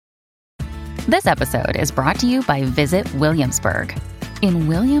This episode is brought to you by Visit Williamsburg. In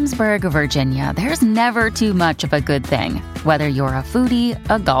Williamsburg, Virginia, there's never too much of a good thing. Whether you're a foodie,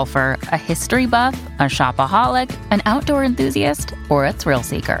 a golfer, a history buff, a shopaholic, an outdoor enthusiast, or a thrill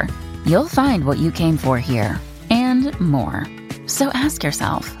seeker, you'll find what you came for here and more. So ask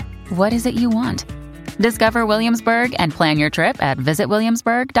yourself, what is it you want? Discover Williamsburg and plan your trip at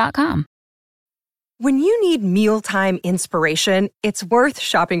visitwilliamsburg.com. When you need mealtime inspiration, it's worth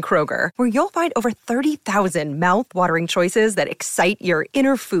shopping Kroger, where you'll find over 30,000 mouth-watering choices that excite your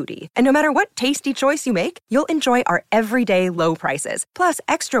inner foodie. And no matter what tasty choice you make, you'll enjoy our everyday low prices, plus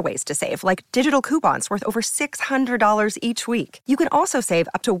extra ways to save, like digital coupons worth over $600 each week. You can also save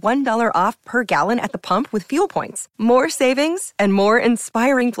up to $1 off per gallon at the pump with fuel points. More savings and more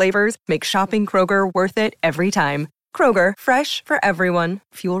inspiring flavors make shopping Kroger worth it every time. Kroger, fresh for everyone.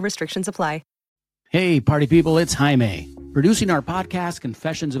 Fuel restrictions apply. Hey, party people, it's Jaime. Producing our podcast,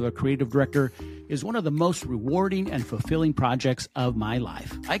 Confessions of a Creative Director, is one of the most rewarding and fulfilling projects of my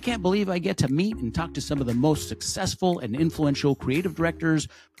life. I can't believe I get to meet and talk to some of the most successful and influential creative directors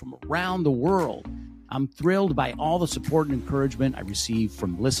from around the world. I'm thrilled by all the support and encouragement I receive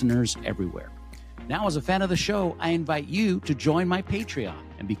from listeners everywhere. Now, as a fan of the show, I invite you to join my Patreon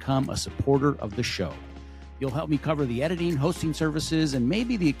and become a supporter of the show. You'll help me cover the editing, hosting services, and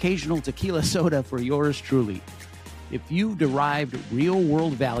maybe the occasional tequila soda for yours truly. If you've derived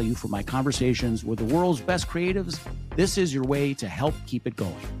real-world value from my conversations with the world's best creatives, this is your way to help keep it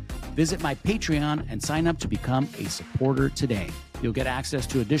going. Visit my Patreon and sign up to become a supporter today. You'll get access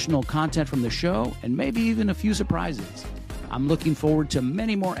to additional content from the show and maybe even a few surprises. I'm looking forward to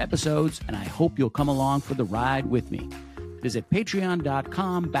many more episodes, and I hope you'll come along for the ride with me. Visit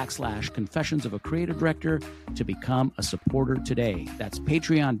patreon.com/Confessions of a Creative Director to become a supporter today. That's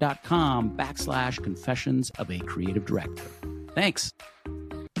patreon.com/Confessions of a Creative Director. Thanks.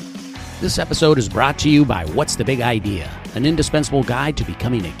 This episode is brought to you by What's the Big Idea? An indispensable guide to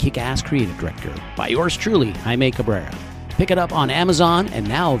becoming a kick-ass creative director by yours truly, Jaime Cabrera. Pick it up on Amazon and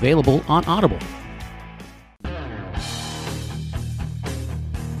now available on Audible.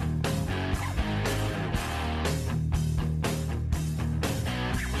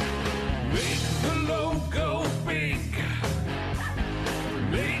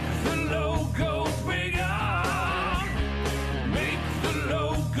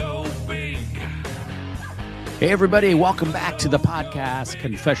 Hey, everybody. Welcome back to the podcast,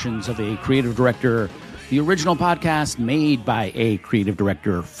 Confessions of a Creative Director, the original podcast made by a creative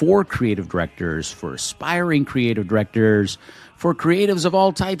director for creative directors, for aspiring creative directors, for creatives of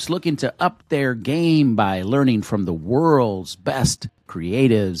all types looking to up their game by learning from the world's best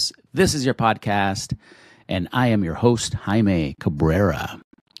creatives. This is your podcast, and I am your host, Jaime Cabrera.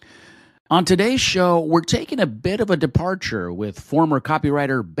 On today's show, we're taking a bit of a departure with former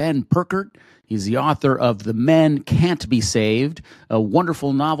copywriter Ben Purkert. He's the author of The Men Can't Be Saved, a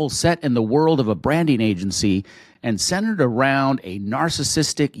wonderful novel set in the world of a branding agency and centered around a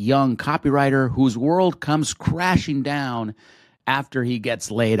narcissistic young copywriter whose world comes crashing down after he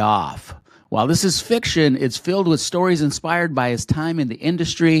gets laid off. While this is fiction, it's filled with stories inspired by his time in the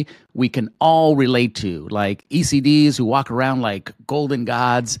industry we can all relate to, like ECDs who walk around like golden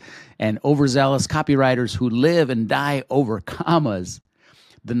gods and overzealous copywriters who live and die over commas.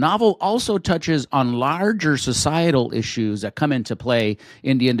 The novel also touches on larger societal issues that come into play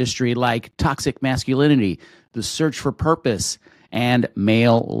in the industry, like toxic masculinity, the search for purpose, and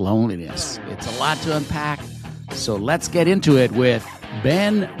male loneliness. It's a lot to unpack, so let's get into it with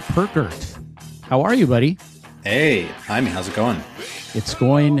Ben Purkert. How are you, buddy? Hey, Jaime, how's it going? It's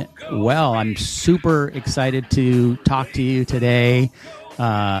going well. I'm super excited to talk to you today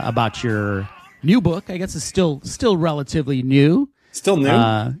about your new book. I guess it's still relatively new. Still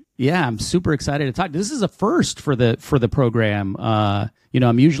new? Yeah, I'm super excited to talk. This is a first for the program.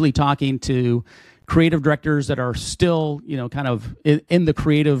 I'm usually talking to creative directors that are still, kind of in the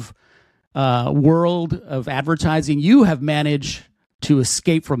creative world of advertising. You have managed to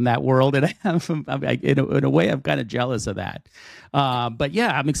escape from that world, and in a way, I'm kind of jealous of that. But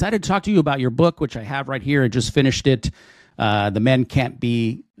yeah, I'm excited to talk to you about your book, which I have right here. I just finished it. The Men Can't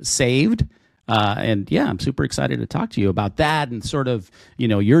Be Saved. And yeah, I'm super excited to talk to you about that and sort of,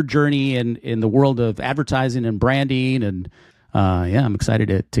 your journey in the world of advertising and branding. And yeah, I'm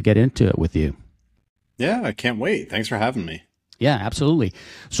excited to get into it with you. Yeah, I can't wait. Thanks for having me. Yeah, absolutely.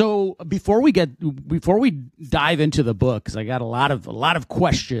 So before we dive into the book, because I got a lot of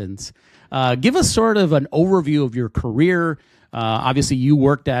questions, give us sort of an overview of your career. Obviously, you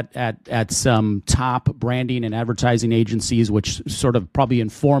worked at some top branding and advertising agencies, which sort of probably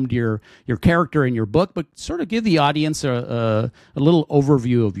informed your character in your book. But sort of give the audience a little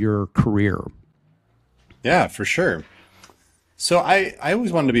overview of your career. Yeah, for sure. So I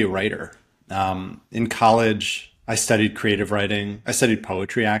always wanted to be a writer. In college, I studied creative writing. I studied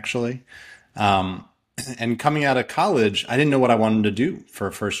poetry, actually. Um, and coming out of college, I didn't know what I wanted to do for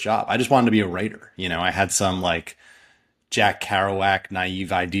a first job. I just wanted to be a writer. I had some like Jack Kerouac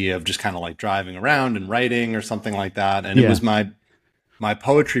naive idea of just kind of like driving around and writing or something like that. And it was my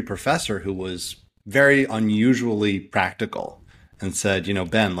poetry professor who was very unusually practical and said,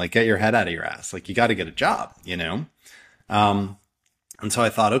 Ben, like get your head out of your ass. Like you got to get a job. Um, and so I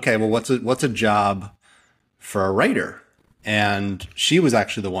thought, okay, well, what's a job for a writer? And she was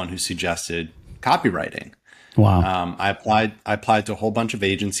actually the one who suggested copywriting. Wow. I applied to a whole bunch of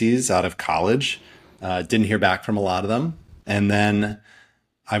agencies out of college. Didn't hear back from a lot of them. And then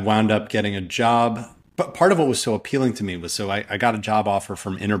I wound up getting a job. But part of what was so appealing to me was, I got a job offer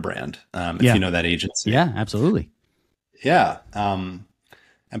from Interbrand, if you know that agency. Yeah, absolutely. Yeah. And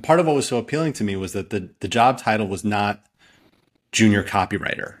part of what was so appealing to me was that the job title was not junior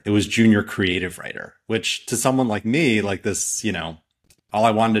copywriter. It was junior creative writer, which to someone like me, like this, all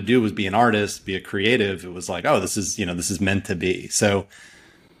I wanted to do was be an artist, be a creative. It was like, oh, this is meant to be. So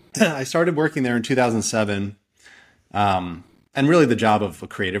I started working there in 2007. And really the job of a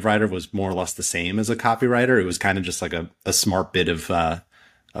creative writer was more or less the same as a copywriter. It was kind of just like a smart bit of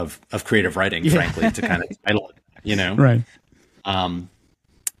creative writing, frankly, to kind of title it, Right.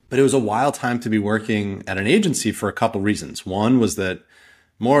 But it was a wild time to be working at an agency for a couple reasons. One was that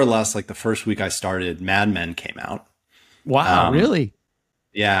more or less like the first week I started, Mad Men came out. Wow, really?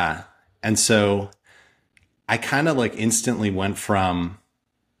 Yeah. And so I kind of like instantly went from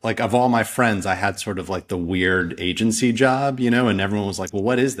like, of all my friends, I had sort of like the weird agency job, and everyone was like, well,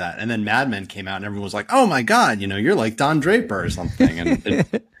 what is that? And then Mad Men came out and everyone was like, oh my God, you're like Don Draper or something.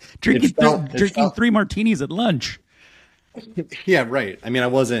 And drinking 3 martinis at lunch. Yeah, right. I mean, I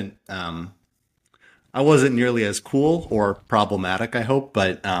wasn't nearly as cool or problematic, I hope,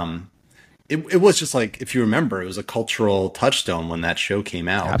 but it was just like, if you remember, it was a cultural touchstone when that show came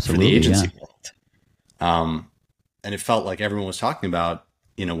out. Absolutely, for the agency world. And it felt like everyone was talking about,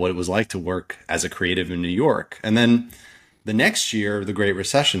 what it was like to work as a creative in New York. And then the next year, the Great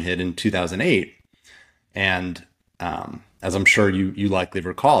Recession hit in 2008. And as I'm sure you likely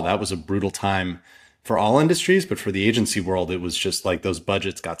recall, that was a brutal time for all industries, but for the agency world, it was just like those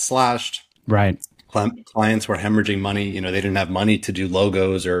budgets got slashed. Right. Clients were hemorrhaging money. They didn't have money to do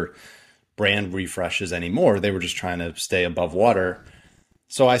logos or brand refreshes anymore. They were just trying to stay above water.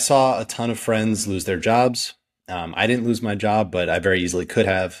 So I saw a ton of friends lose their jobs. I didn't lose my job, but I very easily could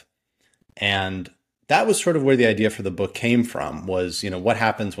have. And that was sort of where the idea for the book came from, was, what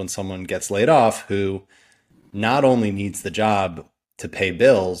happens when someone gets laid off who not only needs the job to pay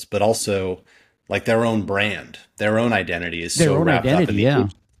bills, but also like their own brand, their own identity is so wrapped up in the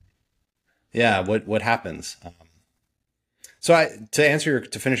yeah. What happens? To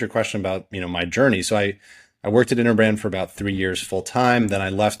finish your question about, my journey. So I worked at Interbrand for about 3 years full time. Then I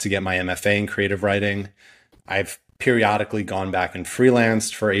left to get my MFA in creative writing. I've periodically gone back and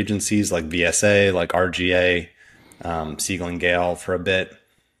freelanced for agencies like VSA, like RGA, Siegel and Gale for a bit,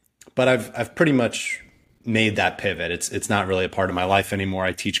 but I've pretty much made that pivot. It's not really a part of my life anymore.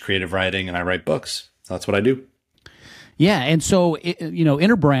 I teach creative writing and I write books. That's what I do. Yeah, and so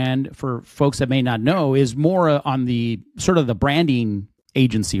Interbrand, for folks that may not know, is more on the sort of the branding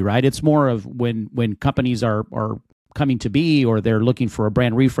agency, right? It's more of when companies are coming to be, or they're looking for a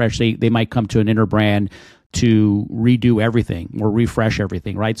brand refresh, they might come to an Interbrand to redo everything or refresh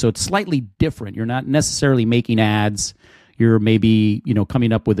everything, right? So it's slightly different. You're not necessarily making ads. You're maybe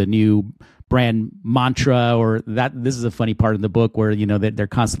coming up with a new brand mantra, or that. This is a funny part of the book where that they're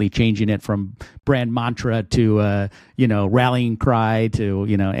constantly changing it from brand mantra to rallying cry to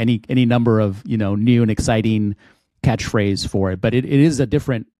any number of new and exciting catchphrase for it. But it is a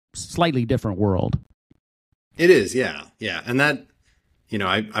slightly different world. It is, yeah, and that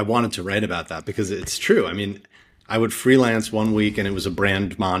I wanted to write about that because it's true. I mean, I would freelance one week and it was a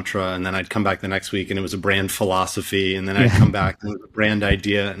brand mantra, and then I'd come back the next week and it was a brand philosophy, and then I'd come back and it was a brand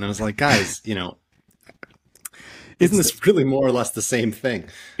idea, and I was like, guys, isn't this really more or less the same thing?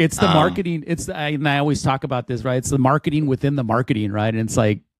 It's the marketing. And I always talk about this, right? It's the marketing within the marketing, right? And it's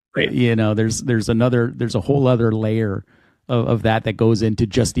like, right. There's a whole other layer of that goes into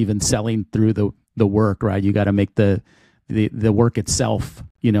just even selling through the work, right? You got to make the work itself,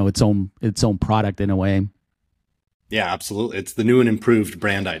 its own product in a way. Yeah, absolutely. It's the new and improved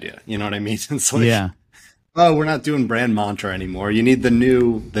brand idea. You know what I mean? It's like, yeah. Oh, we're not doing brand mantra anymore. You need the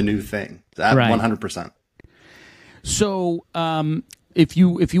new thing. That right. 100%. So, if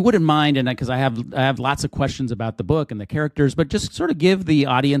you wouldn't mind, and because I have lots of questions about the book and the characters, but just sort of give the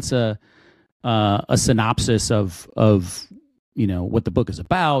audience a a synopsis of what the book is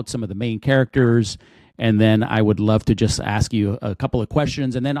about, some of the main characters, and then I would love to just ask you a couple of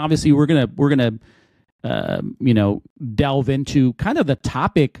questions, and then obviously we're gonna delve into kind of the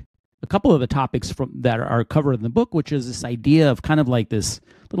topic, a couple of the topics that are covered in the book, which is this idea of kind of like this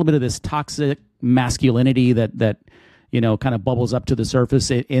little bit of this toxic masculinity that kind of bubbles up to the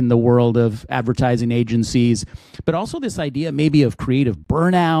surface in the world of advertising agencies, but also this idea maybe of creative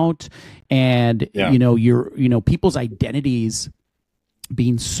burnout and, people's identities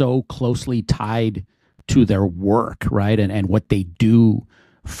being so closely tied to their work, right? And what they do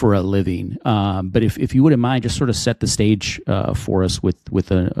for a living. But if you wouldn't mind, just sort of set the stage for us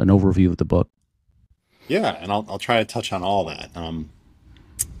with an overview of the book. Yeah, and I'll try to touch on all that.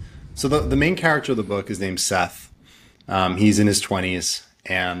 So the main character of the book is named Seth. He's in his 20s,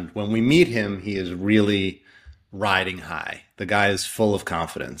 and when we meet him, he is really riding high. The guy is full of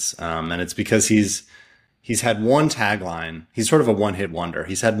confidence, and it's because he's had one tagline. He's sort of a one-hit wonder.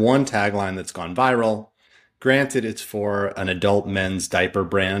 He's had one tagline that's gone viral. Granted, it's for an adult men's diaper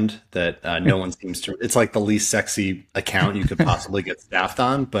brand that no one seems to. It's like the least sexy account you could possibly get staffed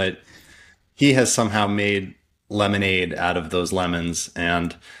on, but he has somehow made lemonade out of those lemons,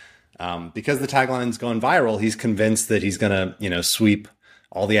 and because the tagline's gone viral, he's convinced that he's going to, sweep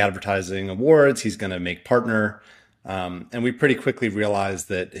all the advertising awards. He's going to make partner. And we pretty quickly realize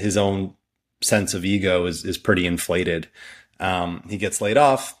that his own sense of ego is pretty inflated. He gets laid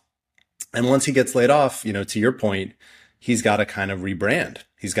off. And once he gets laid off, to your point, he's got to kind of rebrand.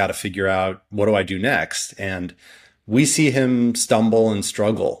 He's got to figure out, what do I do next? And we see him stumble and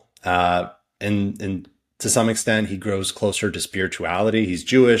struggle. And to some extent, he grows closer to spirituality. He's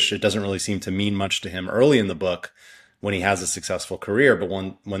Jewish. It doesn't really seem to mean much to him early in the book when he has a successful career. But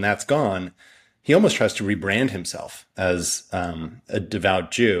when that's gone, he almost tries to rebrand himself as a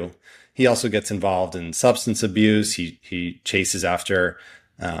devout Jew. He also gets involved in substance abuse. He chases after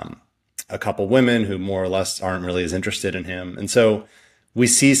a couple women who more or less aren't really as interested in him. And so we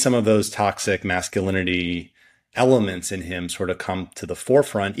see some of those toxic masculinity elements in him sort of come to the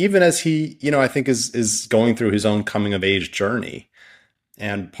forefront, even as he, I think is going through his own coming of age journey.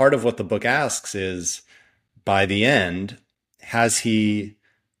 And part of what the book asks is, by the end, has he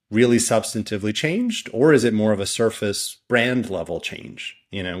really substantively changed, or is it more of a surface brand level change?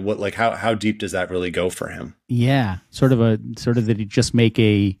 How deep does that really go for him? Yeah. Sort of that he just make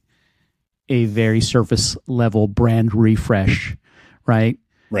a very surface level brand refresh, right?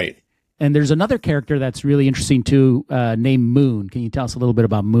 Right. And there's another character that's really interesting too, named Moon. Can you tell us a little bit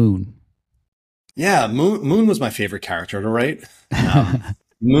about Moon? Yeah, Moon was my favorite character to write.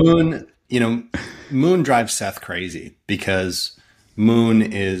 Moon drives Seth crazy because Moon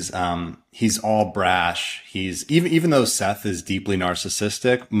is he's all brash. He's even though Seth is deeply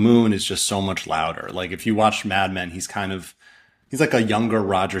narcissistic, Moon is just so much louder. Like if you watch Mad Men, he's like a younger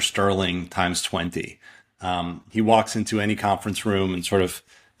Roger Sterling times 20. He walks into any conference room and sort of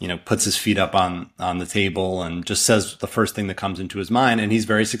puts his feet up on the table and just says the first thing that comes into his mind. And he's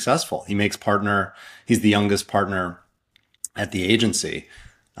very successful. He makes partner. He's the youngest partner at the agency.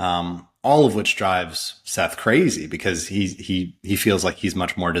 All of which drives Seth crazy because he feels like he's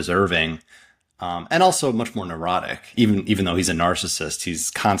much more deserving, and also much more neurotic. Even though he's a narcissist, he's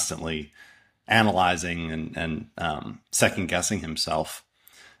constantly analyzing and second guessing himself.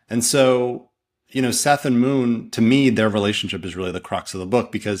 And so, Seth and Moon, to me, their relationship is really the crux of the book,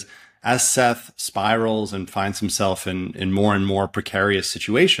 because as Seth spirals and finds himself in more and more precarious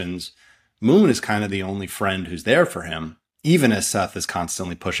situations, Moon is kind of the only friend who's there for him, even as Seth is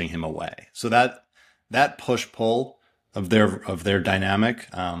constantly pushing him away. So that push-pull of their dynamic,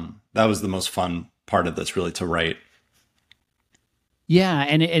 that was the most fun part of this, really, to write. Yeah,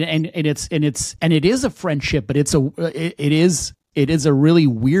 and it is a friendship, but it is a really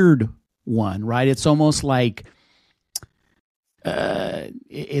weird one, right? It's almost like how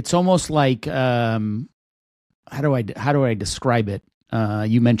do I describe it?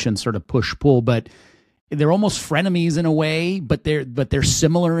 You mentioned sort of push-pull, but they're almost frenemies in a way, but they're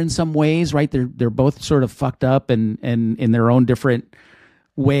similar in some ways, right? They're both sort of fucked up and in their own different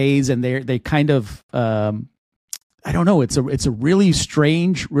ways, and they kind of I don't know. It's a really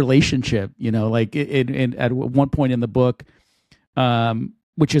strange relationship, Like at one point in the book,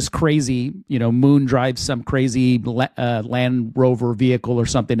 which is crazy. Moon drives some crazy Land Rover vehicle or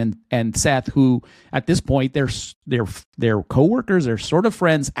something, and Seth, who at this point they're coworkers, they're sort of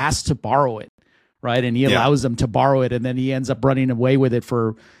friends, asks to borrow it. Right. And he allows them to borrow it. And then he ends up running away with it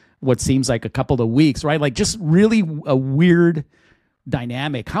for what seems like a couple of weeks. Right. Like just really a weird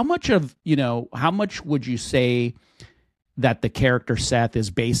dynamic. How much would you say that the character Seth is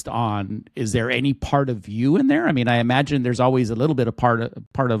based on, is there any part of you in there? I mean, I imagine there's always a little bit of part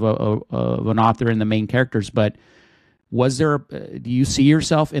of an author in the main characters, but was there? Do you see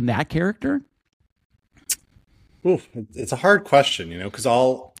yourself in that character? Ooh, it's a hard question, because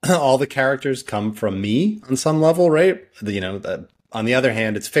all the characters come from me on some level, right? On the other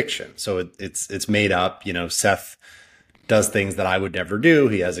hand, it's fiction, so it's made up. Seth does things that I would never do.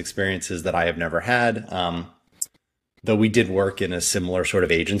 He has experiences that I have never had. Though we did work in a similar sort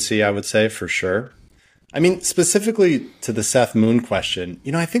of agency, I would say, for sure. I mean, specifically to the Seth Moon question,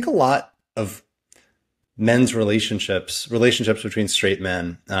 I think a lot of men's relationships between straight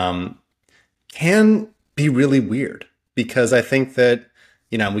men, can be really weird, because I think that,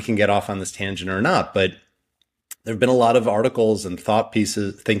 we can get off on this tangent or not, but there have been a lot of articles and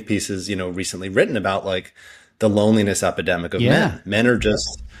think pieces, recently written about like the loneliness epidemic of men. Men are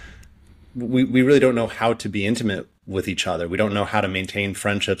just, we really don't know how to be intimate with each other. We don't know how to maintain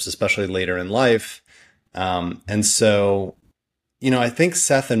friendships, especially later in life. And so, I think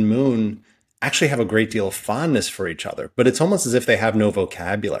Seth and Moon actually have a great deal of fondness for each other, but it's almost as if they have no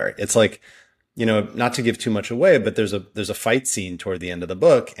vocabulary. It's like, not to give too much away, but there's a fight scene toward the end of the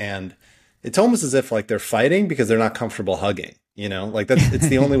book, and it's almost as if like they're fighting because they're not comfortable hugging, like it's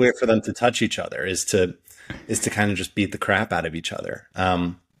the only way for them to touch each other is to kind of just beat the crap out of each other.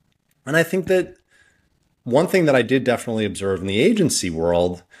 And I think that one thing that I did definitely observe in the agency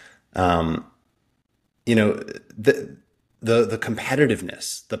world, the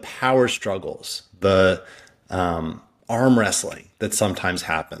competitiveness, the power struggles, the arm wrestling that sometimes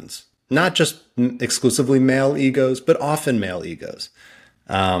happens, not just exclusively male egos, but often male egos.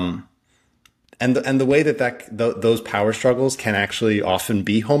 And the way that those power struggles can actually often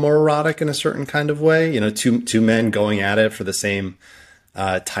be homoerotic in a certain kind of way, two men going at it for the same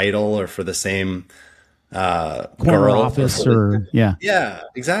title or for the same corner office yeah,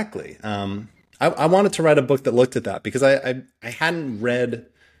 exactly. I wanted to write a book that looked at that, because I hadn't read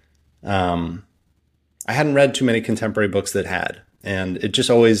too many contemporary books that had, and it just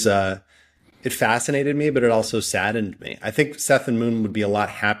always it fascinated me, but it also saddened me. I think Seth and Moon would be a lot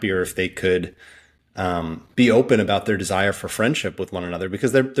happier if they could be open about their desire for friendship with one another,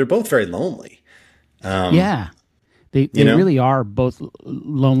 because they're both very lonely. They really are both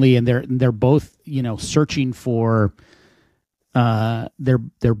lonely, and they're both searching for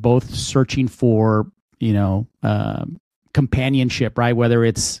they're both searching for companionship, right? Whether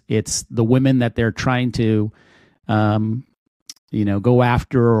it's the women that they're trying to go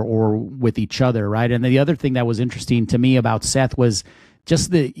after or with each other, right? And the other thing that was interesting to me about Seth was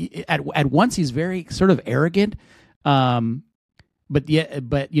just at once he's very sort of arrogant, but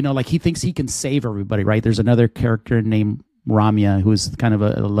like he thinks he can save everybody, right? There's another character named Ramya who's kind of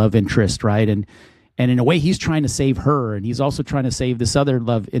a love interest, right? And in a way he's trying to save her, and he's also trying to save this other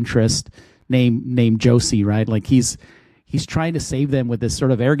love interest named Josie, right? Like he's trying to save them with this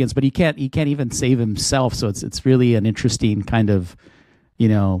sort of arrogance, but he can't even save himself. So it's really an interesting kind of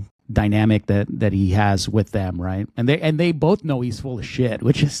dynamic that he has with them, right? And they both know he's full of shit,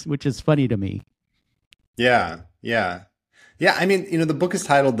 which is funny to me. Yeah. I mean, the book is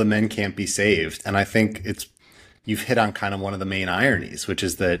titled "The Men Can't Be Saved," and I think you've hit on kind of one of the main ironies, which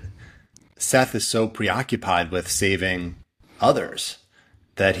is that Seth is so preoccupied with saving others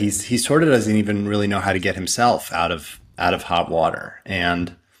that he sort of doesn't even really know how to get himself out of hot water.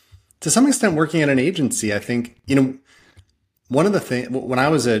 And to some extent, working at an agency, I think, one of the things when I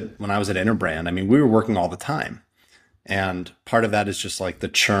was at Interbrand, I mean, we were working all the time. And part of that is just like the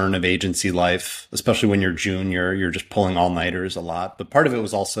churn of agency life, especially when you're junior, you're just pulling all-nighters a lot. But part of it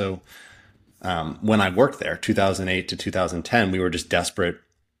was also when I worked there, 2008 to 2010, we were just desperate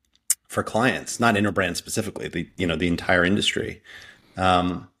for clients, not Interbrand specifically, the entire industry.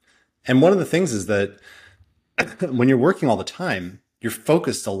 And one of the things is that when you're working all the time, you're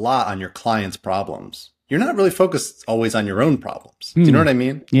focused a lot on your clients' problems. You're not really focused always on your own problems. Do you know what I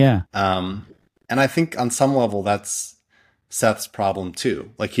mean? Yeah. And I think on some level that's Seth's problem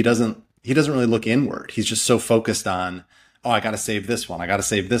too. Like he doesn't really look inward. He's just so focused on, I got to save this one. I got to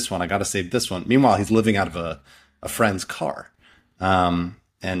save this one. I got to save this one. Meanwhile, he's living out of a friend's car,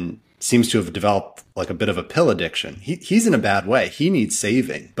 and seems to have developed like a bit of a pill addiction. He's in a bad way. He needs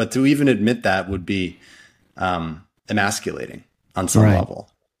saving, but to even admit that would be emasculating on some level.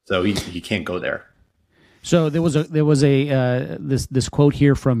 So he can't go there. So there was this quote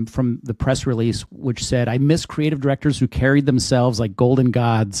here from the press release, which said, "I miss creative directors who carried themselves like golden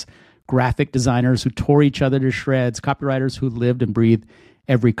gods, graphic designers who tore each other to shreds, copywriters who lived and breathed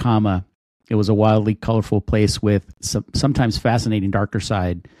every comma. It was a wildly colorful place with sometimes fascinating darker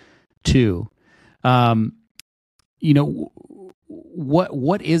side too."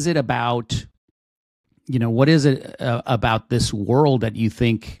 what is it about, about this world that you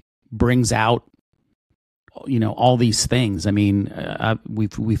think brings out, all these things? I mean,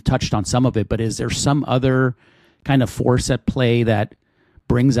 we've touched on some of it, but is there some other kind of force at play that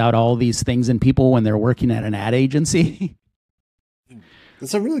brings out all these things in people when they're working at an ad agency?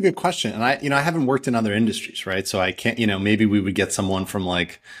 That's a really good question. And I haven't worked in other industries, right? So I can't, maybe we would get someone from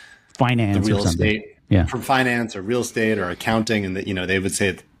like finance the real or something. estate, from finance or real estate or accounting. And that, they would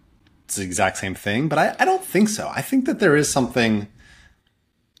say it's the exact same thing, but I don't think so. I think that there is something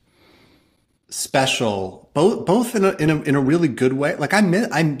special, both in a really good way. Like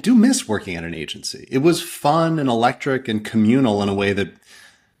I do miss working at an agency. It was fun and electric and communal in a way that,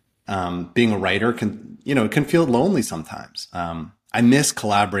 being a writer can, it can feel lonely sometimes. I miss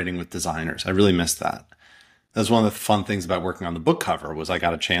collaborating with designers. I really miss that. That was one of the fun things about working on the book cover was I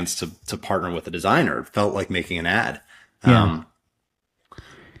got a chance to partner with a designer. It felt like making an ad. Yeah.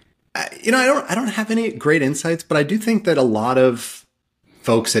 I don't have any great insights, but I do think that a lot of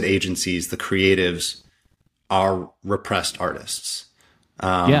folks at agencies, the creatives, are repressed artists.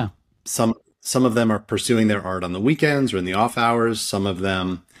 Some of them are pursuing their art on the weekends or in the off hours. Some of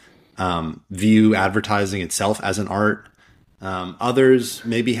them view advertising itself as an art. Others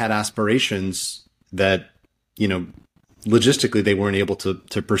maybe had aspirations that, logistically they weren't able to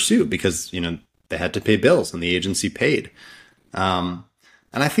pursue because, they had to pay bills and the agency paid. And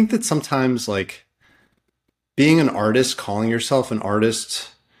I think that sometimes like being an artist, calling yourself an artist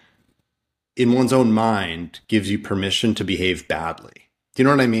in one's own mind gives you permission to behave badly. Do you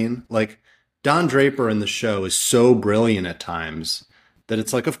know what I mean? Like Don Draper in the show is so brilliant at times that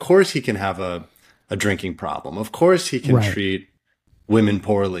it's like, of course he can have a drinking problem. Of course he can treat women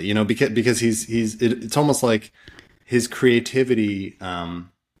poorly, because it's almost like his creativity,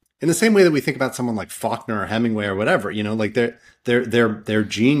 in the same way that we think about someone like Faulkner or Hemingway or whatever, like their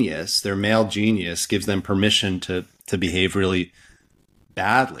genius, their male genius gives them permission to behave really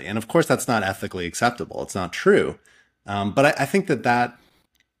badly. And of course that's not ethically acceptable. It's not true. But I think that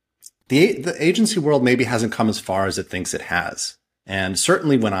the agency world maybe hasn't come as far as it thinks it has. And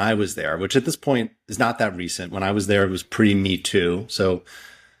certainly when I was there, which at this point is not that recent, when I was there, it was pretty Me Too. So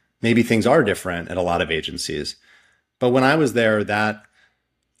maybe things are different at a lot of agencies. But when I was there, that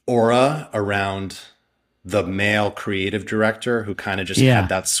aura around the male creative director who kind of just had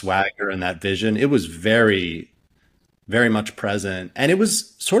that swagger and that vision, it was very, very much present. And it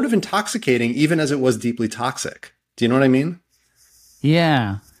was sort of intoxicating, even as it was deeply toxic. Do you know what I mean?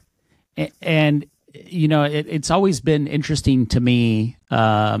 Yeah. And it's always been interesting to me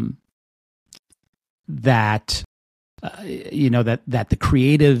that the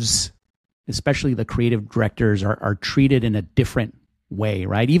creatives, especially the creative directors, are treated in a different way,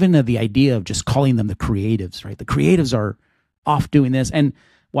 right? Even the idea of just calling them the creatives, right? The creatives are off doing this. And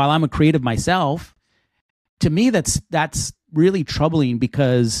while I'm a creative myself, to me that's really troubling,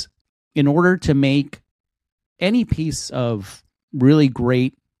 because in order to make any piece of really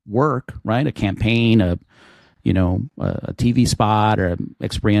great work, right? A campaign, a TV spot or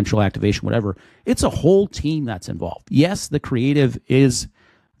experiential activation, whatever. It's a whole team that's involved. Yes, the creative is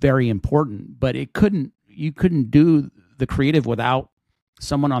very important, but you couldn't do the creative without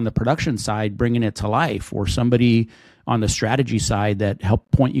someone on the production side bringing it to life, or somebody on the strategy side that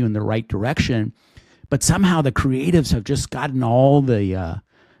helped point you in the right direction. But somehow the creatives have just gotten all the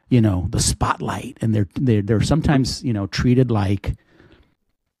spotlight, and they're sometimes treated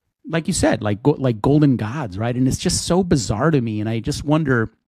like you said, like golden gods, right? And it's just so bizarre to me. And I just wonder,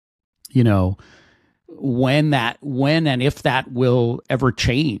 when and if that will ever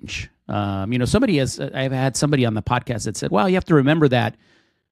change. I've had somebody on the podcast that said, well, you have to remember that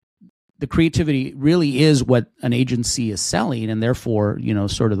the creativity really is what an agency is selling, and therefore,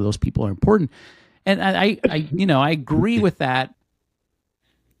 sort of those people are important. And I agree with that,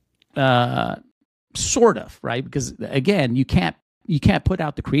 sort of, right? Because again, you can't put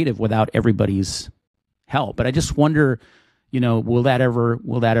out the creative without everybody's help. But I just wonder, will that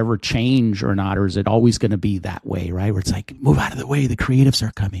ever change or not? Or is it always going to be that way, right? Where it's like, move out of the way, the creatives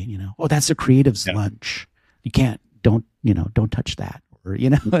are coming, oh, that's the creatives' lunch. You don't touch that. Or,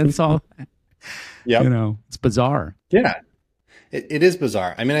 it's all, it's bizarre. Yeah, it is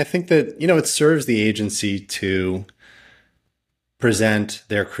bizarre. I mean, I think that, it serves the agency to present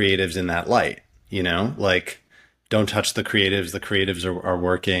their creatives in that light, like, don't touch the creatives. The creatives are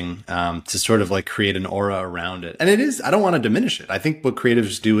working to sort of like create an aura around it. And it is, I don't want to diminish it. I think what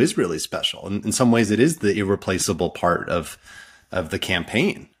creatives do is really special. And in some ways it is the irreplaceable part of the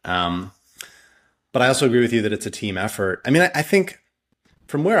campaign. But I also agree with you that it's a team effort. I mean, I think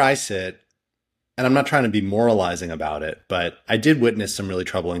from where I sit, and I'm not trying to be moralizing about it, but I did witness some really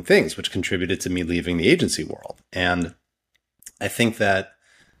troubling things, which contributed to me leaving the agency world. And I think that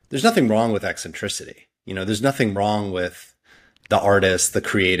there's nothing wrong with eccentricity. There's nothing wrong with the artist, the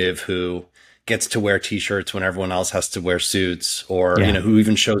creative who gets to wear t-shirts when everyone else has to wear suits, or, who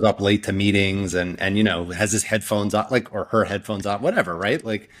even shows up late to meetings and, has his headphones on, or her headphones on, whatever, right?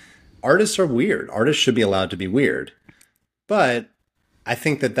 Like, artists are weird. Artists should be allowed to be weird. But I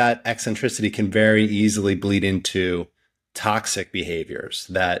think that eccentricity can very easily bleed into toxic behaviors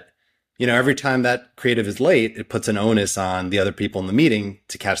that, every time that creative is late, it puts an onus on the other people in the meeting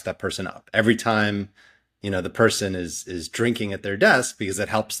to catch that person up. Every time, the person is drinking at their desk because it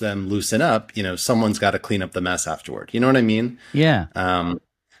helps them loosen up, someone's got to clean up the mess afterward. You know what I mean? Yeah.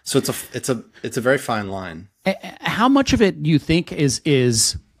 So it's a very fine line. How much of it do you think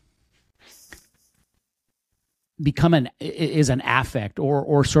is become an affect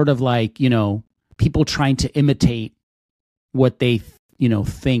or sort of like, people trying to imitate what they,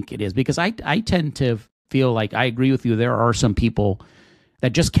 think it is? Because I tend to feel like I agree with you. There are some people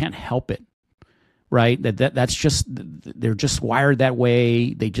that just can't help it, right? That's just, they're just wired that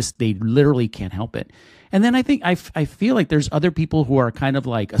way. They literally can't help it. And then I think I feel like there's other people who are kind of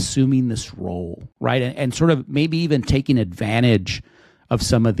like assuming this role, right? And sort of maybe even taking advantage of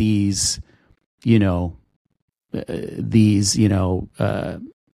some of these,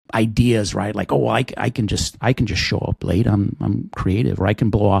 ideas, right? Like, oh, I can just show up late. I'm creative, or I can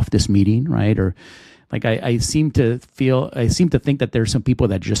blow off this meeting, right? Or like I seem to think that there's some people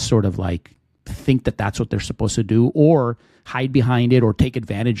that just sort of like think that that's what they're supposed to do, or hide behind it, or take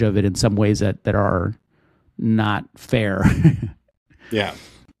advantage of it in some ways that are not fair. Yeah.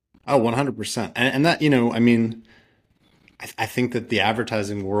 Oh, 100%. And that, I think that the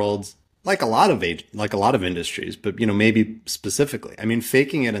advertising world, like a lot of industries, but maybe specifically,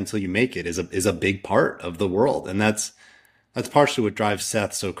 faking it until you make it is a big part of the world. And that's partially what drives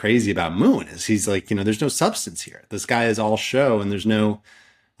Seth so crazy about Moon, is he's like, there's no substance here. This guy is all show, and there's no,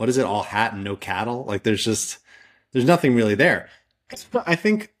 what is it, all hat and no cattle? Like there's nothing really there. I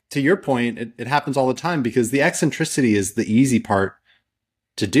think, to your point, it happens all the time because the eccentricity is the easy part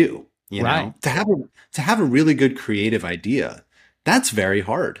to do. Right. To have a really good creative idea, that's very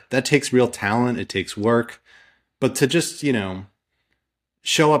hard. That takes real talent. It takes work. But to just,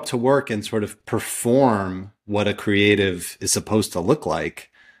 show up to work and sort of perform what a creative is supposed to look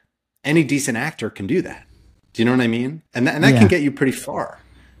like, any decent actor can do that. Do you know what I mean? And that can get you pretty far.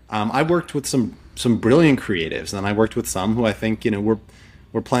 I worked with some brilliant creatives, and I worked with some who I think,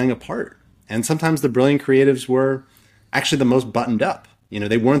 were playing a part. And sometimes the brilliant creatives were actually the most buttoned up.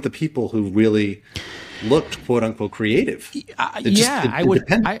 They weren't the people who really looked quote unquote creative. I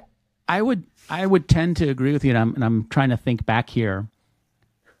would tend to agree with you. And I'm trying to think back here.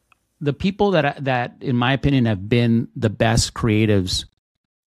 The people that in my opinion have been the best creatives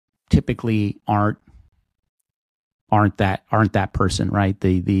typically aren't that person, right?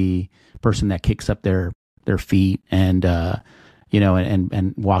 The person that kicks up their feet and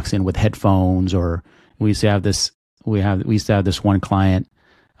and walks in with headphones. Or we used to have this one client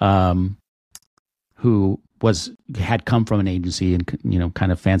who had come from an agency and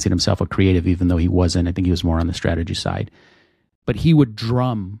kind of fancied himself a creative, even though he wasn't. I think he was more on the strategy side. But he would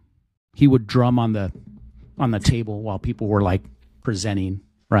drum on the table while people were like presenting,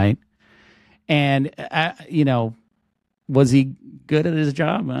 right? And was he good at his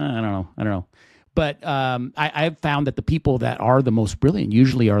job? I don't know. But I've found that the people that are the most brilliant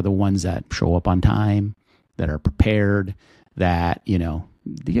usually are the ones that show up on time, that are prepared, that,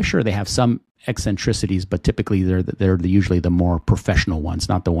 sure, they have some eccentricities, but typically they're usually the more professional ones,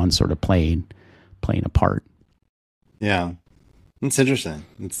 not the ones sort of playing a part. Yeah. It's interesting.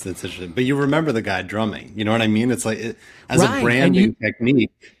 It's interesting. But you remember the guy drumming. You know what I mean? It's like, as right. a branding technique,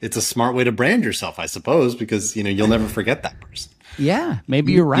 it's a smart way to brand yourself, I suppose, because, you'll never forget that person. Yeah.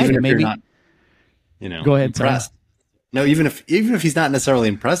 Maybe you're right. Even if maybe you're not, go ahead. Impressed. No, even if he's not necessarily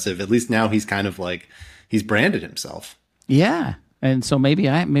impressive, at least now he's kind of like, he's branded himself. Yeah. And so maybe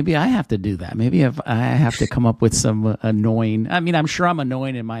I have to do that. Maybe I have to come up with some annoying. I mean, I'm sure I'm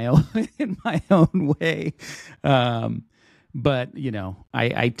annoying in my own way. But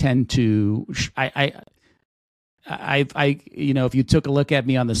I tend to if you took a look at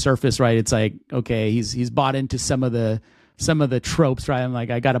me on the surface, right, it's like, okay, he's bought into some of the tropes, right? I'm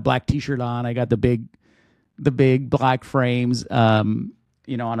like, I got a black t-shirt on, I got the big black frames, and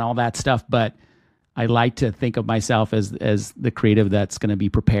all that stuff. But I like to think of myself as the creative that's going to be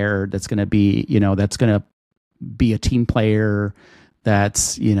prepared, that's going to be, that's going to be a team player,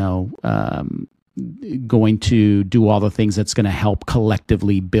 that's, going to do all the things that's going to help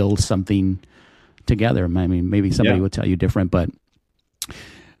collectively build something together. I mean, maybe somebody would tell you different, but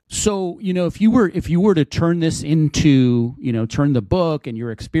so, if you were to turn this into, turn the book and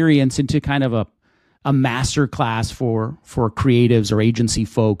your experience into kind of a master class for creatives or agency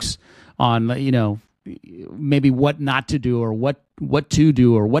folks on, maybe what not to do or what to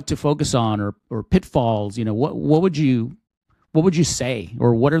do or what to focus on or pitfalls, what would you say,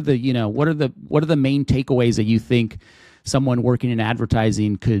 or what are the main takeaways that you think someone working in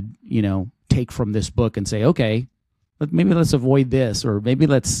advertising could, take from this book and say, okay, maybe let's avoid this, or maybe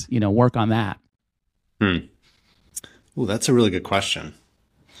let's, work on that? Oh, that's a really good question.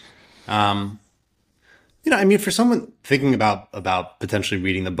 For someone thinking about potentially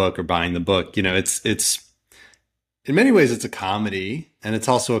reading the book or buying the book, it's in many ways it's a comedy, and it's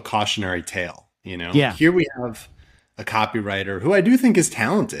also a cautionary tale. Here we have a copywriter who I do think is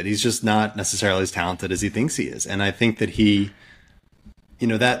talented. He's just not necessarily as talented as he thinks he is. And I think that he,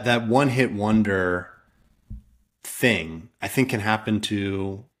 that one hit wonder thing, I think can happen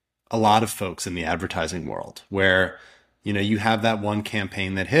to a lot of folks in the advertising world, where, you have that one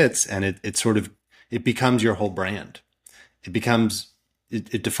campaign that hits, and it becomes your whole brand.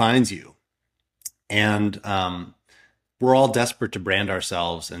 It defines you. And, we're all desperate to brand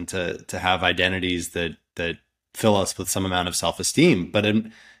ourselves and to have identities that fill us with some amount of self-esteem. But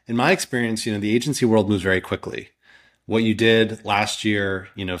in my experience, the agency world moves very quickly. What you did last year,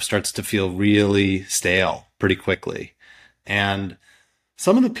 starts to feel really stale pretty quickly. And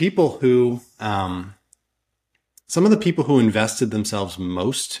some of the people who invested themselves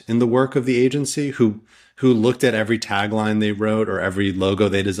most in the work of the agency, who looked at every tagline they wrote or every logo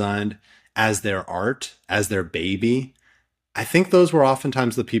they designed as their art, as their baby, I think those were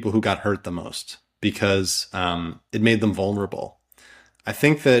oftentimes the people who got hurt the most, because it made them vulnerable. I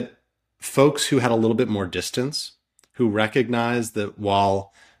think that folks who had a little bit more distance, who recognized that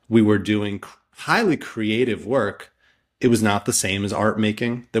while we were doing highly creative work, it was not the same as art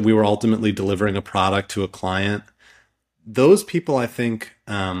making, that we were ultimately delivering a product to a client. Those people, I think,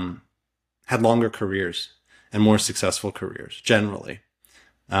 had longer careers and more successful careers generally.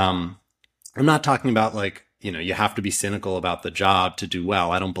 I'm not talking about you have to be cynical about the job to do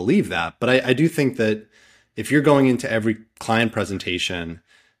well. I don't believe that. But I do think that if you're going into every client presentation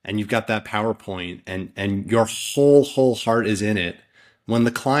and you've got that PowerPoint and your whole heart is in it, when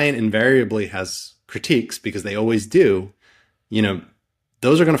the client invariably has critiques, because they always do,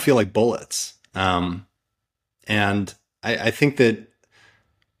 those are going to feel like bullets. And I think that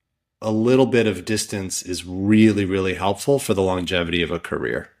a little bit of distance is really, really helpful for the longevity of a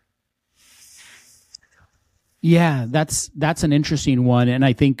career. Yeah, that's an interesting one. And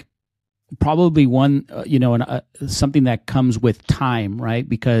I think probably one, something that comes with time, right?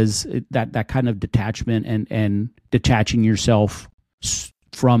 Because that kind of detachment and detaching yourself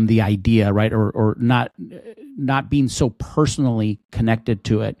from the idea, right? Or not being so personally connected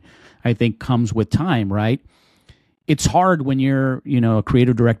to it, I think comes with time, right? It's hard when you're, a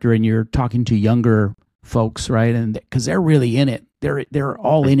creative director and you're talking to younger folks, right? And because they're really in it, they're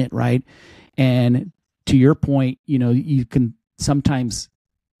all in it, right? And to your point, it can sometimes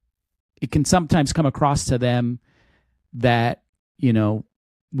come across to them that,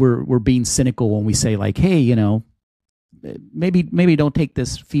 we're being cynical when we say like, hey, maybe don't take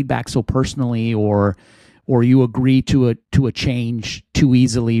this feedback so personally, or you agree to a change too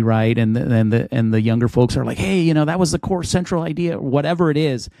easily, right? And the younger folks are like, hey, that was the core central idea, whatever it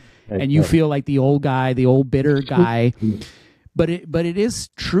is, and you feel like the old guy, the old bitter guy. But it is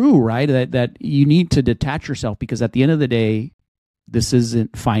true, right? That you need to detach yourself, because at the end of the day, this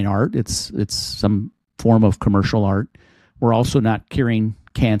isn't fine art. It's some form of commercial art. We're also not curing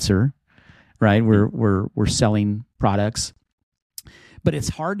cancer, right? We're selling products. But it's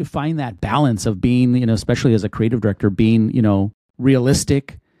hard to find that balance of being, especially as a creative director, being,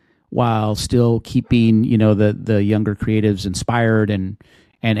 realistic while still keeping, the younger creatives inspired and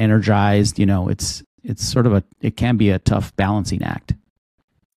energized. It's sort of it can be a tough balancing act. I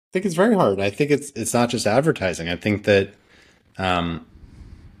think it's very hard. I think it's not just advertising. I think that,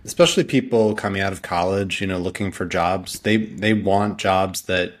 especially people coming out of college, looking for jobs, they want jobs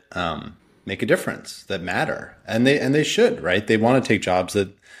that, make a difference, that matter. And they should, right? They want to take jobs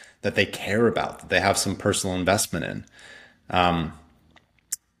that they care about, that they have some personal investment in.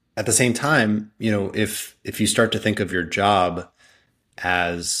 At the same time, if you start to think of your job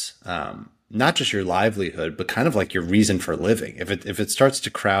as, not just your livelihood, but kind of like your reason for living. If it starts to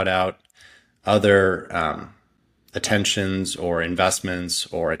crowd out other attentions or investments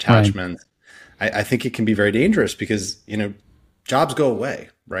or attachments, right, I think it can be very dangerous, because jobs go away,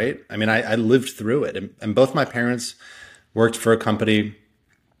 right? I mean, I lived through it, and both my parents worked for a company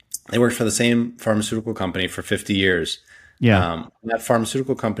They worked for the same pharmaceutical company for 50 years. Yeah. That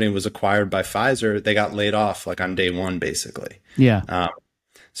pharmaceutical company was acquired by Pfizer. They got laid off like on day one, basically. Yeah.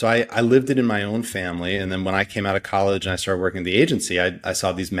 So I lived it in my own family. And then when I came out of college and I started working at the agency, I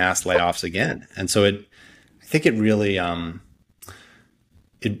saw these mass layoffs again. And so I think it really,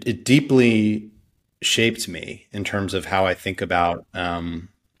 it deeply shaped me in terms of how I think about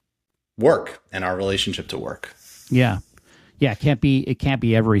work and our relationship to work. Yeah. Yeah. It can't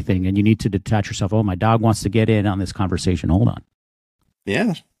be everything. And you need to detach yourself. Oh, my dog wants to get in on this conversation. Hold on.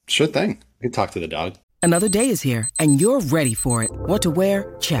 Yeah, sure thing. You can talk to the dog. Another day is here, and you're ready for it. What to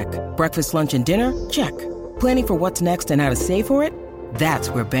wear? Check. Breakfast, lunch, and dinner? Check. Planning for what's next and how to save for it?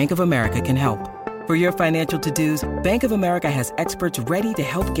 That's where Bank of America can help. For your financial to-dos, Bank of America has experts ready to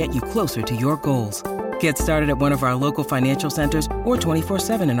help get you closer to your goals. Get started at one of our local financial centers or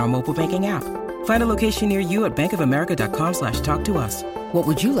 24/7 in our mobile banking app. Find a location near you at bankofamerica.com/talktous. What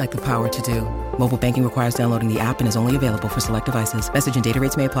would you like the power to do? Mobile banking requires downloading the app and is only available for select devices. Message and data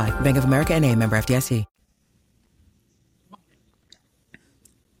rates may apply. Bank of America NA, member FDIC.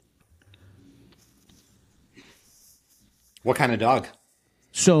 What kind of dog?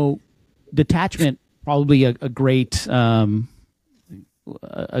 So detachment, probably a great thing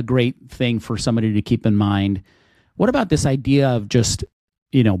for somebody to keep in mind. What about this idea of just,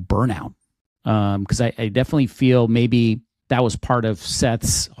 burnout? Because I definitely feel maybe that was part of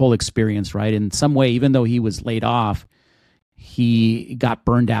Seth's whole experience, right? In some way, even though he was laid off, he got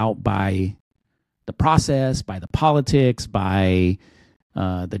burned out by the process, by the politics, by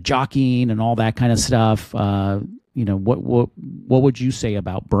the jockeying and all that kind of stuff. What would you say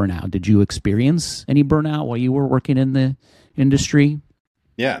about burnout? Did you experience any burnout while you were working in the industry?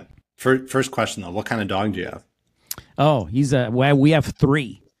 Yeah. First question though, what kind of dog do you have? Oh, we have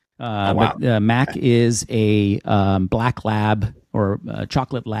three. Wow. But Mac is a black lab or a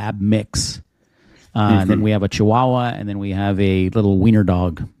chocolate lab mix. And then we have a Chihuahua, and then we have a little wiener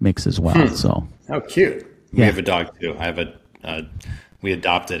dog mix as well. So, how cute! We have a dog too. I have we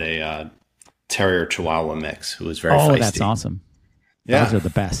adopted a Terrier Chihuahua mix who was very feisty. Oh, that's awesome! Yeah, those are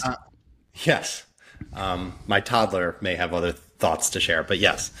the best. Yes, my toddler may have other thoughts to share, but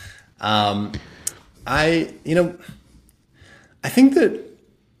yes, I think that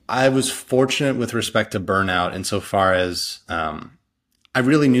I was fortunate with respect to burnout insofar as I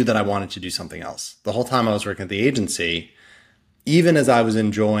really knew that I wanted to do something else. The whole time I was working at the agency, even as I was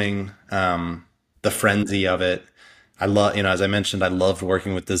enjoying the frenzy of it, as I mentioned, I loved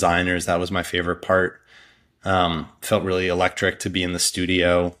working with designers. That was my favorite part. Felt really electric to be in the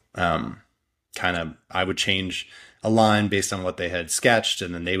studio. I would change a line based on what they had sketched,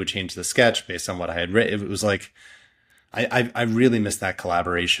 and then they would change the sketch based on what I had written. It was like, I really missed that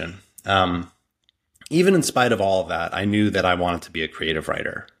collaboration. Even in spite of all of that, I knew that I wanted to be a creative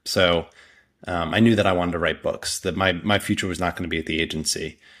writer. So I knew that I wanted to write books, that my future was not going to be at the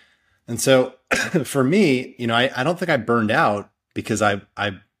agency. And so for me, I don't think I burned out because I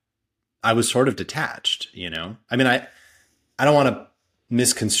was sort of detached, I mean, I don't want to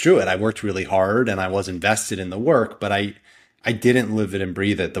misconstrue it. I worked really hard and I was invested in the work, but I didn't live it and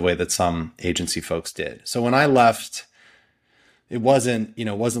breathe it the way that some agency folks did. So when I left, it wasn't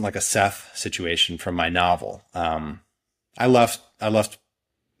like a Seth situation from my novel. I left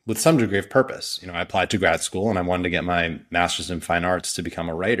with some degree of purpose. I applied to grad school and I wanted to get my master's in fine arts to become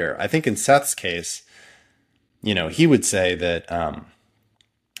a writer. I think in Seth's case, he would say that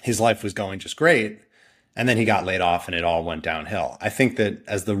his life was going just great, and then he got laid off and it all went downhill. I think that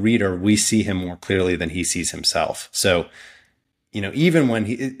as the reader, we see him more clearly than he sees himself. So, even when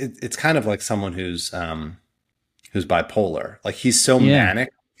it's kind of like someone who's bipolar. Like he's so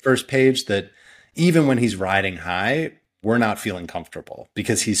manic first page that even when he's riding high, we're not feeling comfortable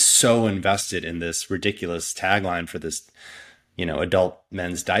because he's so invested in this ridiculous tagline for this, adult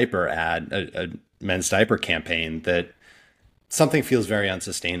men's diaper ad, a men's diaper campaign, that something feels very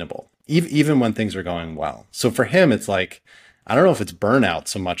unsustainable, even when things are going well. So for him, it's like, I don't know if it's burnout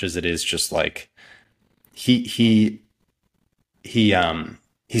so much as it is just like he's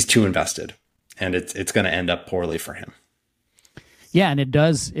too invested. And it's going to end up poorly for him. Yeah, and it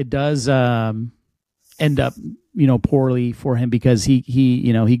does end up poorly for him because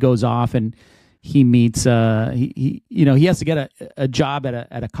he goes off and he meets he has to get a job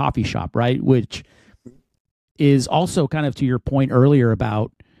at a coffee shop, right? Which is also kind of to your point earlier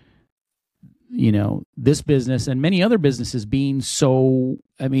about this business and many other businesses being so.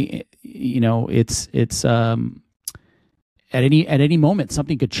 I mean, it's at any moment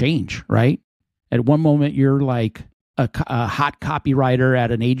something could change, right? At one moment, you're like a hot copywriter at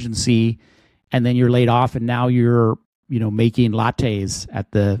an agency, and then you're laid off, and now you're making lattes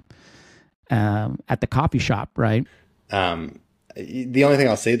at the coffee shop, right? The only thing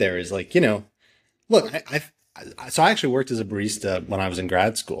I'll say there is like, look, so I actually worked as a barista when I was in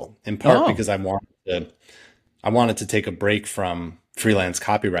grad school, in part because I wanted to take a break from freelance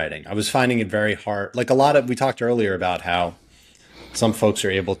copywriting. I was finding it very hard. Like we talked earlier about how some folks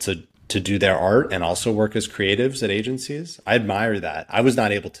are able to do their art and also work as creatives at agencies. I admire that. I was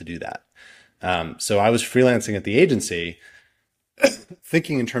not able to do that. So I was freelancing at the agency,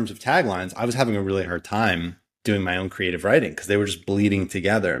 thinking in terms of taglines. I was having a really hard time doing my own creative writing because they were just bleeding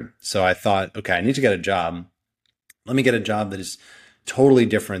together. So I thought, okay, I need to get a job. Let me get a job that is totally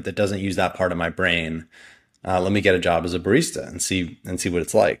different, that doesn't use that part of my brain. Let me get a job as a barista and see what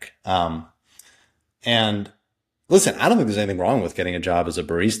it's like. And listen, I don't think there's anything wrong with getting a job as a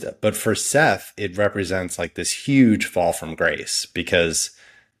barista, but for Seth, it represents like this huge fall from grace because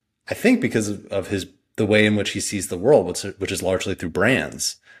of the way in which he sees the world, which is largely through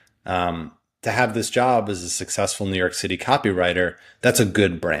brands. To have this job as a successful New York City copywriter, that's a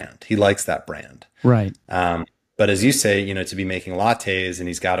good brand. He likes that brand. Right. But as you say, to be making lattes and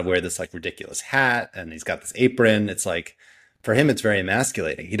he's got to wear this like ridiculous hat and he's got this apron. It's like, for him, it's very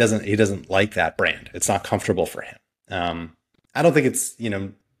emasculating. He doesn't like that brand. It's not comfortable for him. I don't think it's,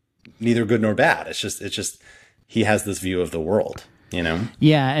 neither good nor bad. It's just, he has this view of the world,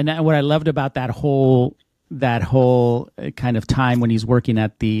 Yeah. And what I loved about that whole kind of time when he's working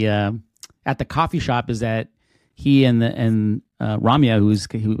at the coffee shop is that he and Ramya, who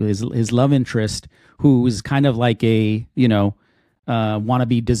is his love interest, who's kind of like a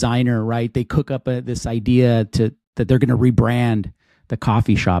wannabe designer, right? They cook up this idea that they're going to rebrand the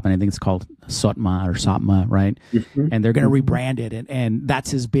coffee shop, and I think it's called Satma, right? Mm-hmm. And they're going to rebrand it, and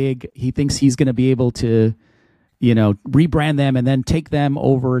that's his big. He thinks he's going to be able to, rebrand them and then take them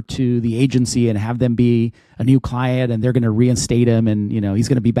over to the agency and have them be a new client, and they're going to reinstate him, and he's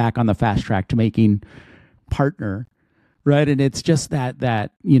going to be back on the fast track to making partner, right? And it's just that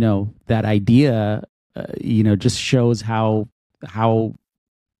idea, just shows how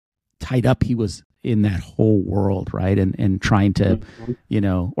tied up he was in that whole world, right? And trying to,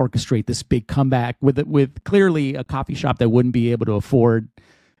 orchestrate this big comeback with clearly a coffee shop that wouldn't be able to afford,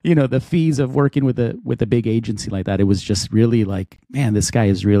 the fees of working with a big agency like that. It was just really like, man, this guy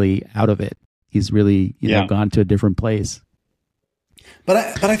is really out of it. He's really, gone to a different place. But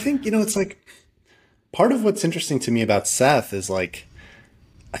I think, it's like part of what's interesting to me about Seth is like,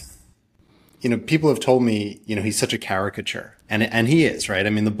 people have told me, he's such a caricature, and he is, right? I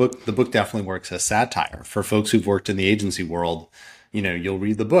mean, the book definitely works as satire for folks who've worked in the agency world. You'll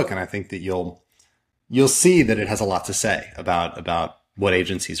read the book, and I think that you'll see that it has a lot to say about what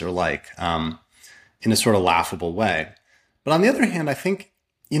agencies are like, in a sort of laughable way. But on the other hand, I think,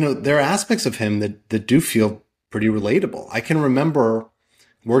 there are aspects of him that do feel pretty relatable. I can remember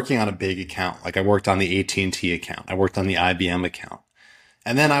working on a big account, like I worked on the AT&T account, I worked on the IBM account.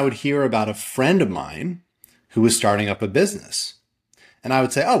 And then I would hear about a friend of mine who was starting up a business. And I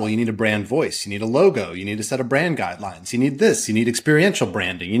would say, oh, well, you need a brand voice. You need a logo. You need a set of brand guidelines. You need this. You need experiential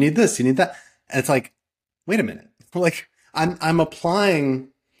branding. You need this. You need that. And it's like, wait a minute. Like I'm applying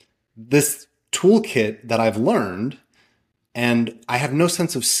this toolkit that I've learned and I have no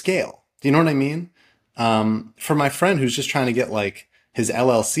sense of scale. Do you know what I mean? For my friend who's just trying to get like his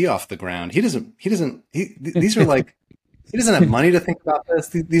LLC off the ground, these are like, he doesn't have money to think about this.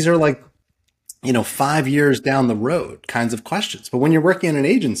 These are like, 5 years down the road kinds of questions. But when you're working in an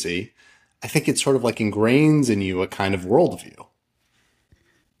agency, I think it sort of like ingrains in you a kind of worldview.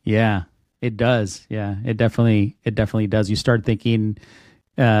 Yeah, it does. Yeah, it definitely does. You start thinking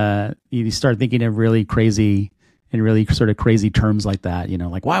in really crazy terms like that.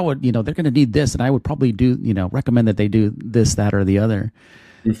 Like why would they're going to need this, and I would probably do recommend that they do this, that, or the other.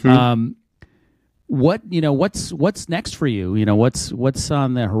 Mm-hmm. What's next for you? What's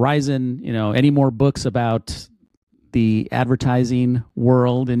on the horizon? Any more books about the advertising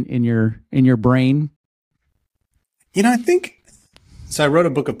world in your brain? I think so. I wrote a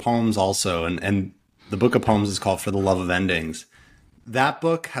book of poems also, and the book of poems is called For the Love of Endings. That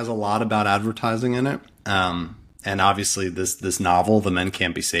book has a lot about advertising in it. And obviously this novel, The Men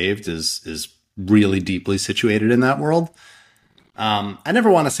Can't Be Saved, is really deeply situated in that world. I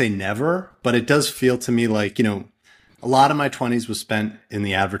never want to say never, but it does feel to me like, a lot of my 20s was spent in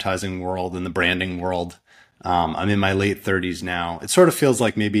the advertising world and the branding world. I'm in my late 30s now. It sort of feels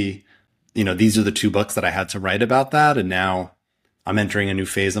like maybe, these are the two books that I had to write about that. And now I'm entering a new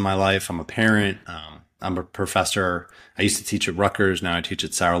phase of my life. I'm a parent. I'm a professor. I used to teach at Rutgers. Now I teach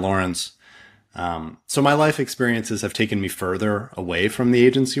at Sarah Lawrence. So my life experiences have taken me further away from the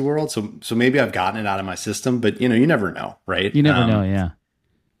agency world. So maybe I've gotten it out of my system, but you never know, right? You never know. Yeah.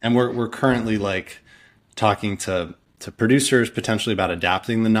 And we're currently like talking to producers potentially about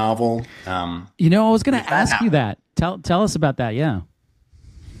adapting the novel. I was going to ask you that. Tell us about that. Yeah.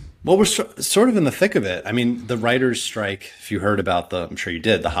 Well, we're sort of in the thick of it. I mean, the writers' strike, if you heard about I'm sure you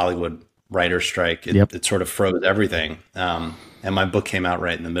did, the Hollywood writers' strike, it sort of froze everything. And my book came out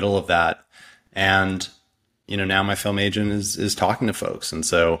right in the middle of that. And, now my film agent is talking to folks. And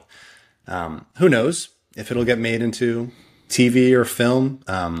so who knows if it'll get made into TV or film,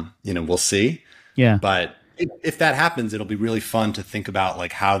 we'll see. Yeah. But if that happens, it'll be really fun to think about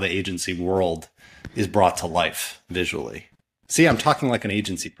like how the agency world is brought to life visually. See, I'm talking like an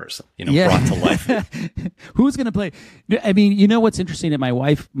agency person, brought to life. Who's going to play? I mean, what's interesting that my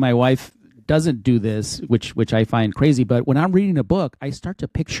wife doesn't do this, which I find crazy. But when I'm reading a book, I start to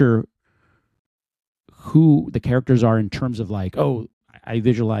picture who the characters are in terms of like, oh, I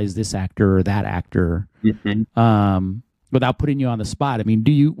visualize this actor or that actor, without putting you on the spot. I mean,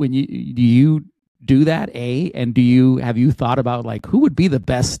 do you do that? And have you thought about like who would be the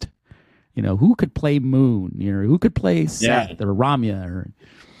best? Who could play Moon? Who could play Seth or Ramya?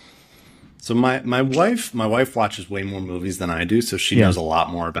 So my wife watches way more movies than I do, so she knows a lot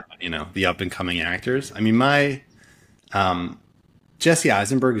more about the up and coming actors. I mean, Jesse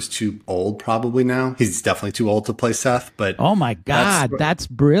Eisenberg is too old probably now. He's definitely too old to play Seth. But oh my God, that's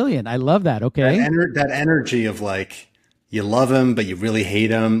brilliant! I love that. Okay, that energy of like you love him, but you really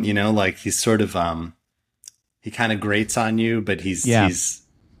hate him. Like he's sort of he kind of grates on you, but he's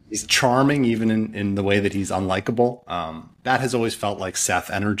charming even in the way that he's unlikable. That has always felt like Seth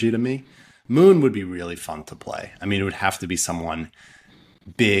energy to me. Moon would be really fun to play. I mean, it would have to be someone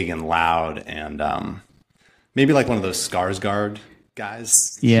big and loud and maybe like one of those Skarsgård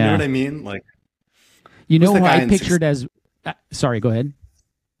guys. Yeah. You know what I mean? Like, who I pictured as, sorry, go ahead.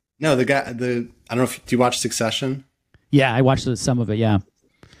 No, I don't know do you watch Succession? Yeah, I watched some of it. Yeah.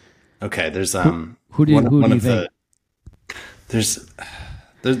 Okay. There's, who do you think?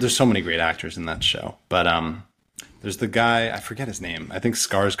 There's so many great actors in that show, but there's the guy, I forget his name. I think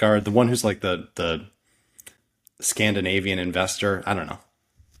Skarsgård, the one who's like the Scandinavian investor. I don't know.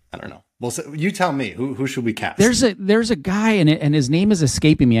 Well, so you tell me who should we cast? There's a guy and his name is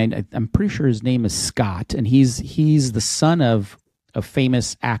escaping me. I'm pretty sure his name is Scott, and he's the son of a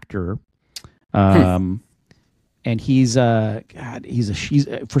famous actor. And he's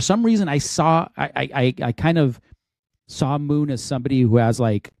for some reason I kind of saw Moon as somebody who has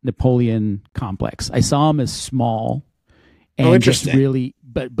like Napoleon complex. I saw him as small and just really,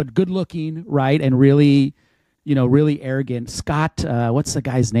 but good looking, right? And really, really arrogant. Scott, what's the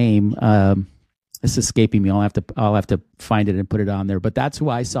guy's name? It's escaping me. I'll have to find it and put it on there. But that's who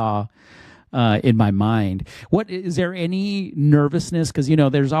I saw in my mind. What is there any nervousness? Because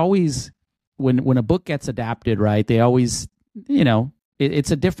there's always when a book gets adapted, right? They always,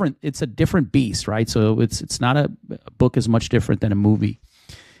 it's a different beast, right? So it's not a book is much different than a movie.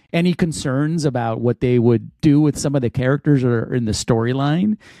 Any concerns about what they would do with some of the characters or in the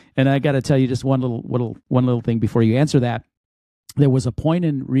storyline? And I got to tell you just one little thing before you answer that. There was a point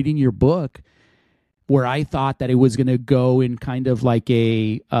in reading your book where I thought that it was going to go in kind of like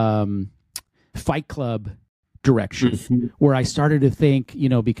a Fight Club direction, where I started to think,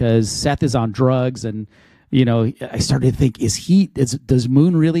 because Seth is on drugs and I started to think, does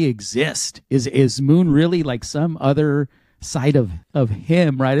Moon really exist? Is Moon really like some other side of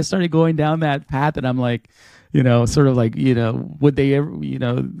him, right? I started going down that path and I'm like, sort of like, would they ever,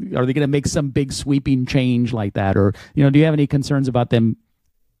 are they going to make some big sweeping change like that? Or, do you have any concerns about them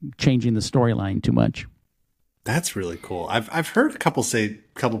changing the storyline too much? That's really cool. I've heard a couple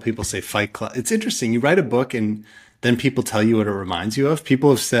people say Fight Club. It's interesting. You write a book and then people tell you what it reminds you of. People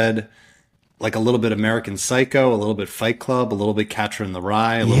have said, like a little bit American Psycho, a little bit Fight Club, a little bit Catcher in the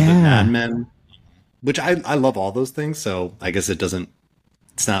Rye, a little bit Mad Men, which I love all those things. So I guess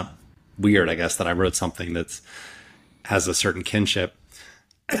it's not weird, I guess, that I wrote something has a certain kinship.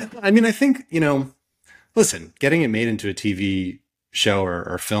 I mean, I think, listen, getting it made into a TV show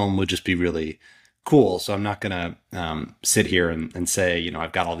or film would just be really cool. So I'm not going to sit here and say,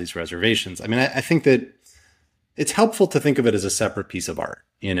 I've got all these reservations. I mean, I think that it's helpful to think of it as a separate piece of art,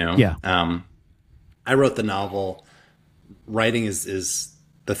 Yeah. I wrote the novel. Writing is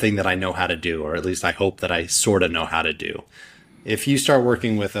the thing that I know how to do, or at least I hope that I sort of know how to do. If you start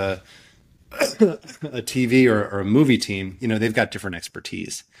working with a TV or a movie team, they've got different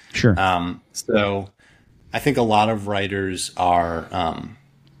expertise. Sure. So I think a lot of writers are,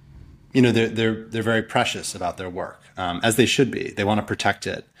 they're very precious about their work. as they should be. They want to protect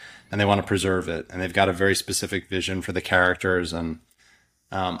it and they want to preserve it. And they've got a very specific vision for the characters. And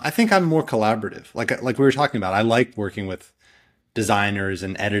I think I'm more collaborative. Like we were talking about, I like working with designers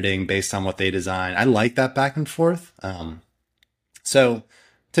and editing based on what they design. I like that back and forth. So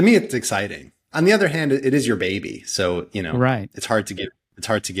to me, it's exciting. On the other hand, it is your baby. So, right. It's hard to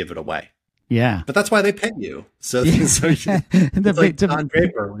give it away. Yeah. But that's why they pay you. So it's like Don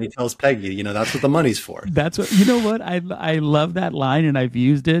Draper when he tells Peggy, that's what the money's for. That's what, what? I love that line, and I've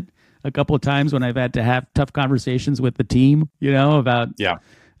used it a couple of times when I've had to have tough conversations with the team,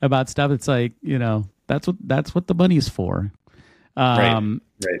 about stuff. It's like, that's what the money's for. Right.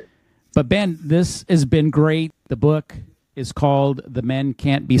 But Ben, this has been great. The book is called The Men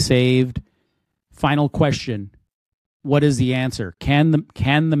Can't Be Saved. Final question. What is the answer? Can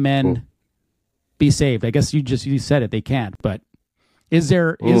the men be saved? I guess you said it. They can't. But is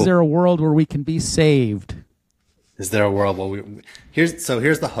there a world where we can be saved? Is there a world where here's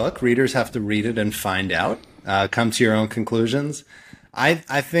the hook. Readers have to read it and find out. Come to your own conclusions. I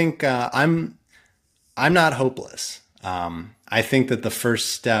think I'm not hopeless. I think that the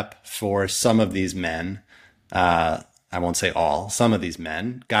first step for some of these men, I won't say all, some of these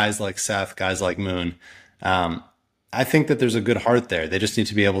men, guys like Seth, guys like Moon, I think that there's a good heart there. They just need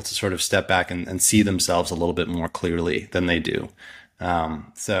to be able to sort of step back and see themselves a little bit more clearly than they do.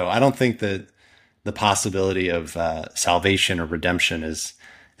 So I don't think that the possibility of salvation or redemption is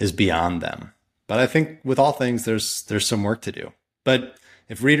beyond them. But I think with all things, there's some work to do. But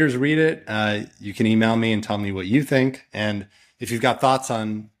if readers read it, you can email me and tell me what you think. And if you've got thoughts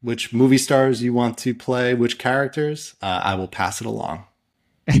on which movie stars you want to play, which characters, I will pass it along.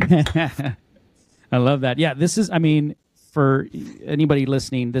 I love that. Yeah, this is, for anybody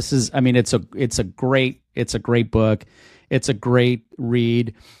listening, this is, it's a great book. It's a great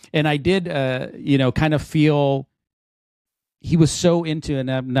read. And I did, kind of feel he was so into,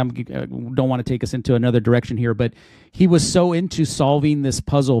 and I don't want to take us into another direction here, but he was so into solving this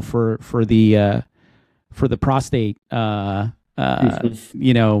puzzle for the prostate,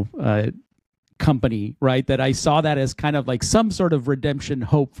 company, right? That I saw that as kind of like some sort of redemption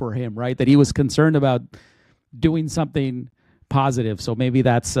hope for him, right? That he was concerned about doing something positive. So maybe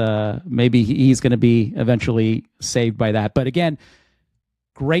that's, maybe he's going to be eventually saved by that. But again,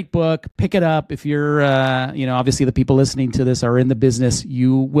 great book. Pick it up. If you're, obviously the people listening to this are in the business,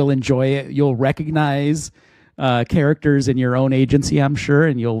 you will enjoy it. You'll recognize characters in your own agency, I'm sure,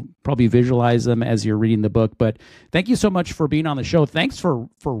 and you'll probably visualize them as you're reading the book. But thank you so much for being on the show. Thanks for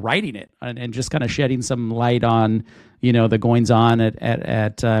writing it and just kind of shedding some light on, the goings on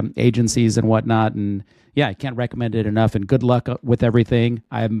at agencies and whatnot. And yeah, I can't recommend it enough. And good luck with everything.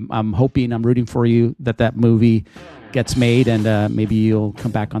 I'm hoping, I'm rooting for you that movie gets made, and maybe you'll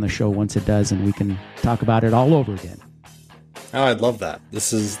come back on the show once it does, and we can talk about it all over again. Oh, I'd love that. This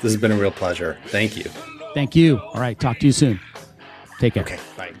has been a real pleasure. Thank you. Thank you. All right. Talk to you soon. Take care. Okay.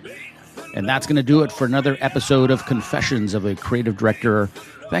 Bye. And that's going to do it for another episode of Confessions of a Creative Director.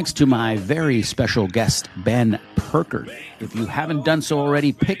 Thanks to my very special guest, Ben Purkert. If you haven't done so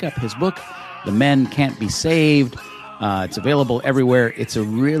already, pick up his book, The Men Can't Be Saved. It's available everywhere. It's a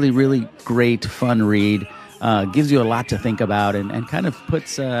really, really great, fun read. Gives you a lot to think about and kind of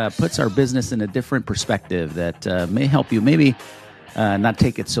puts our business in a different perspective that may help you maybe not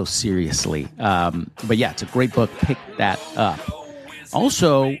take it so seriously. But yeah, it's a great book. Pick that up.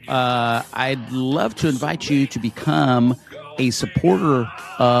 Also, I'd love to invite you to become a supporter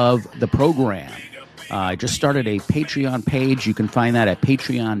of the program. I just started a Patreon page. You can find that at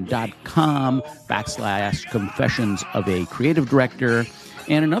patreon.com/Confessions of a Creative Director.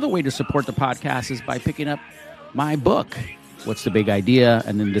 And another way to support the podcast is by picking up my book, What's the Big Idea?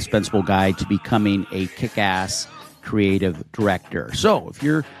 An Indispensable Guide to Becoming a Kick-Ass Creative Director. So if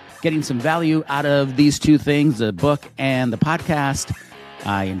you're getting some value out of these two things, the book and the podcast,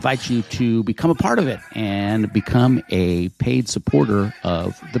 I invite you to become a part of it and become a paid supporter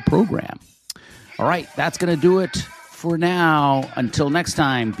of the program. All right, that's going to do it for now. Until next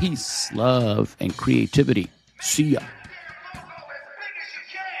time, peace, love, and creativity. See ya.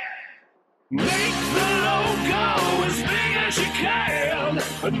 Make the logo as big as you can,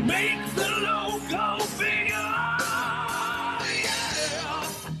 and make the logo bigger.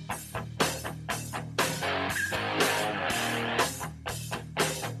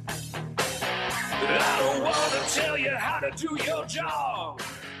 Yeah. I don't want to tell you how to do your job,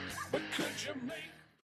 but could you make